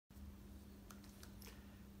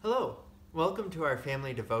Hello, welcome to our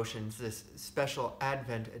family devotions, this special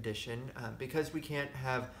Advent edition. Because we can't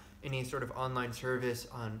have any sort of online service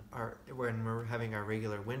when we're having our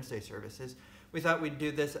regular Wednesday services, we thought we'd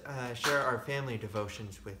do this, share our family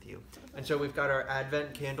devotions with you. And so we've got our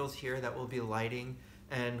Advent candles here that we'll be lighting,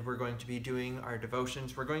 and we're going to be doing our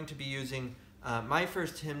devotions. We're going to be using my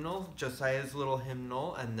first hymnal, Josiah's little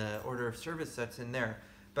hymnal, and the order of service that's in there.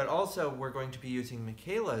 But also we're going to be using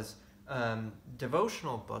Mikaela's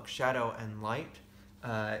devotional book, Shadow and Light.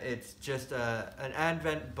 It's just an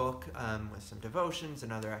Advent book with some devotions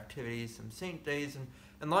and other activities, some saint days,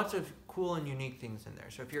 and lots of cool and unique things in there.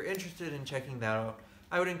 So if you're interested in checking that out,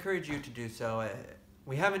 I would encourage you to do so.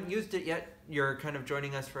 We haven't used it yet. You're kind of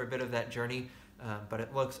joining us for a bit of that journey, but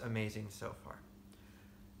it looks amazing so far.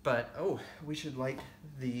 But, we should light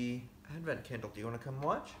the Advent candle. Do you want to come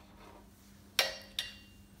watch?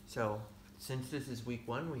 So, since this is week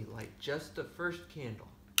 1, we light just the first candle.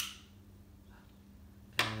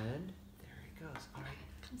 And there he goes. All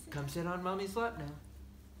right, come sit on Mommy's lap now.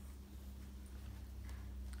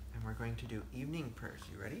 And we're going to do evening prayers.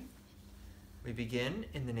 You ready? We begin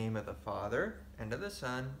in the name of the Father, and of the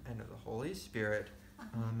Son, and of the Holy Spirit.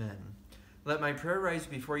 Amen. Let my prayer rise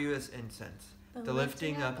before you as incense, the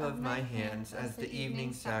lifting up of my hands as the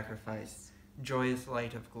evening sacrifice, joyous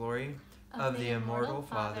light of glory, of the immortal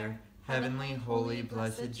Father, heavenly, holy,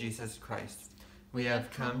 blessed Jesus Christ. We have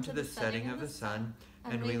come to the setting of the sun,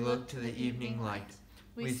 and we look to the evening light.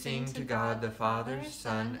 We sing to God the Father,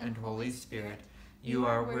 Son, and Holy Spirit. You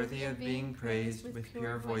are worthy of being praised with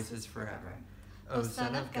pure voices forever. O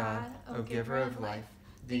Son of God, O Giver of life,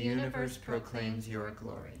 the universe proclaims your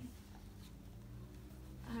glory.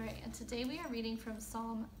 All right, and today we are reading from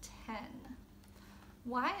Psalm 10.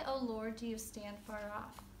 Why, O Lord, do you stand far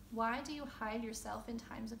off? Why do you hide yourself in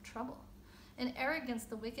times of trouble? In arrogance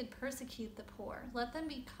the wicked persecute the poor. Let them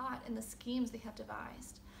be caught in the schemes they have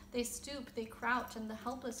devised. They stoop, they crouch, and the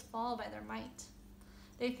helpless fall by their might.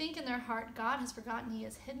 They think in their heart, God has forgotten, he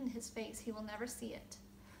has hidden his face, he will never see it.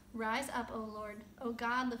 Rise up, O Lord. O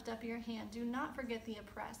God, lift up your hand. Do not forget the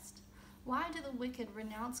oppressed. Why do the wicked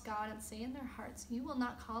renounce God and say in their hearts, you will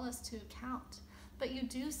not call us to account? But you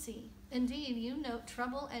do see. Indeed, you note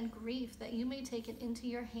trouble and grief, that you may take it into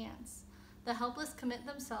your hands. The helpless commit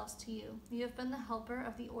themselves to you. You have been the helper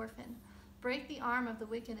of the orphan. Break the arm of the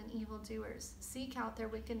wicked and evildoers. Seek out their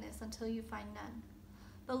wickedness until you find none.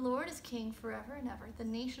 The Lord is king forever and ever. The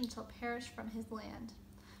nation shall perish from his land.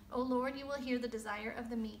 O Lord, you will hear the desire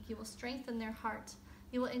of the meek. You will strengthen their heart.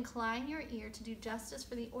 You will incline your ear to do justice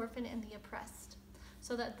for the orphan and the oppressed,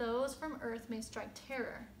 so that those from earth may strike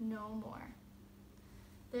terror no more.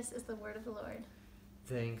 This is the word of the Lord.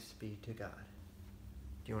 Thanks be to God.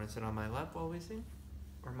 Do you want to sit on my lap while we sing?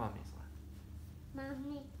 Or Mommy's lap?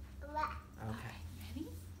 Mommy's lap. Okay. Ready?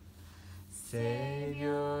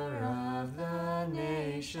 Savior of the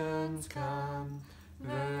nations, come.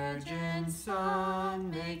 Virgin Son,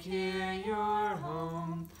 make here your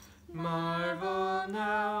home. Marvel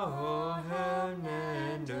now, O heaven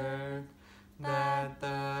and earth, that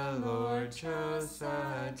the Lord chose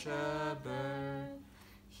such a birth.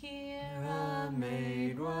 Here a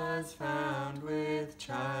maid was found with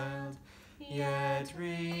child, yet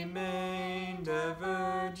remained a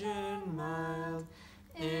virgin mild.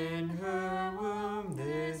 In her womb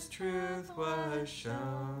this truth was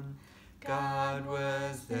shown, God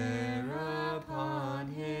was there upon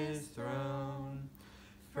his throne.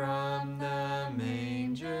 From the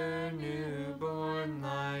manger newborn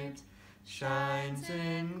light shines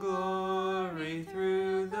in glory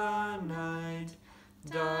through the night.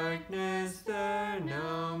 Darkness there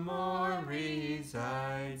no more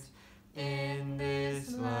resides. In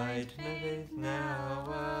this light faith now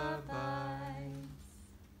abides.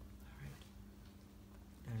 All right.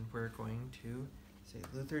 And we're going to say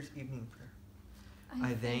Luther's evening prayer.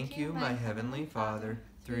 I thank you, my heavenly Father,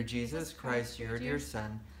 through Jesus Christ, your dear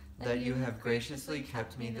Son, that you have graciously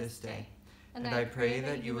kept me this day. And I pray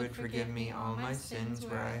that you would forgive me all my sins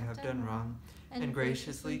where I have done wrong, and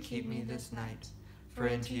graciously keep me this night. For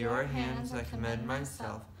into your hands I commend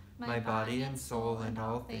myself, my body and soul and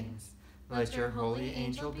all things. Let your holy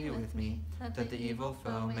angel be with me, that the evil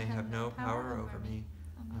foe may have no power over me.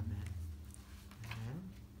 Amen. Amen.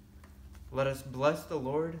 Let us bless the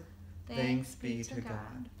Lord. Thanks be to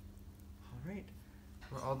God. All right.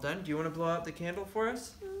 We're all done. Do you want to blow out the candle for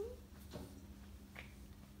us?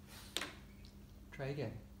 Try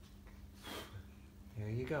again. There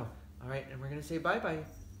you go. All right, and we're going to say bye-bye.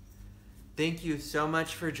 Thank you so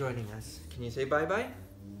much for joining us. Can you say bye-bye?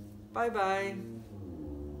 Bye-bye.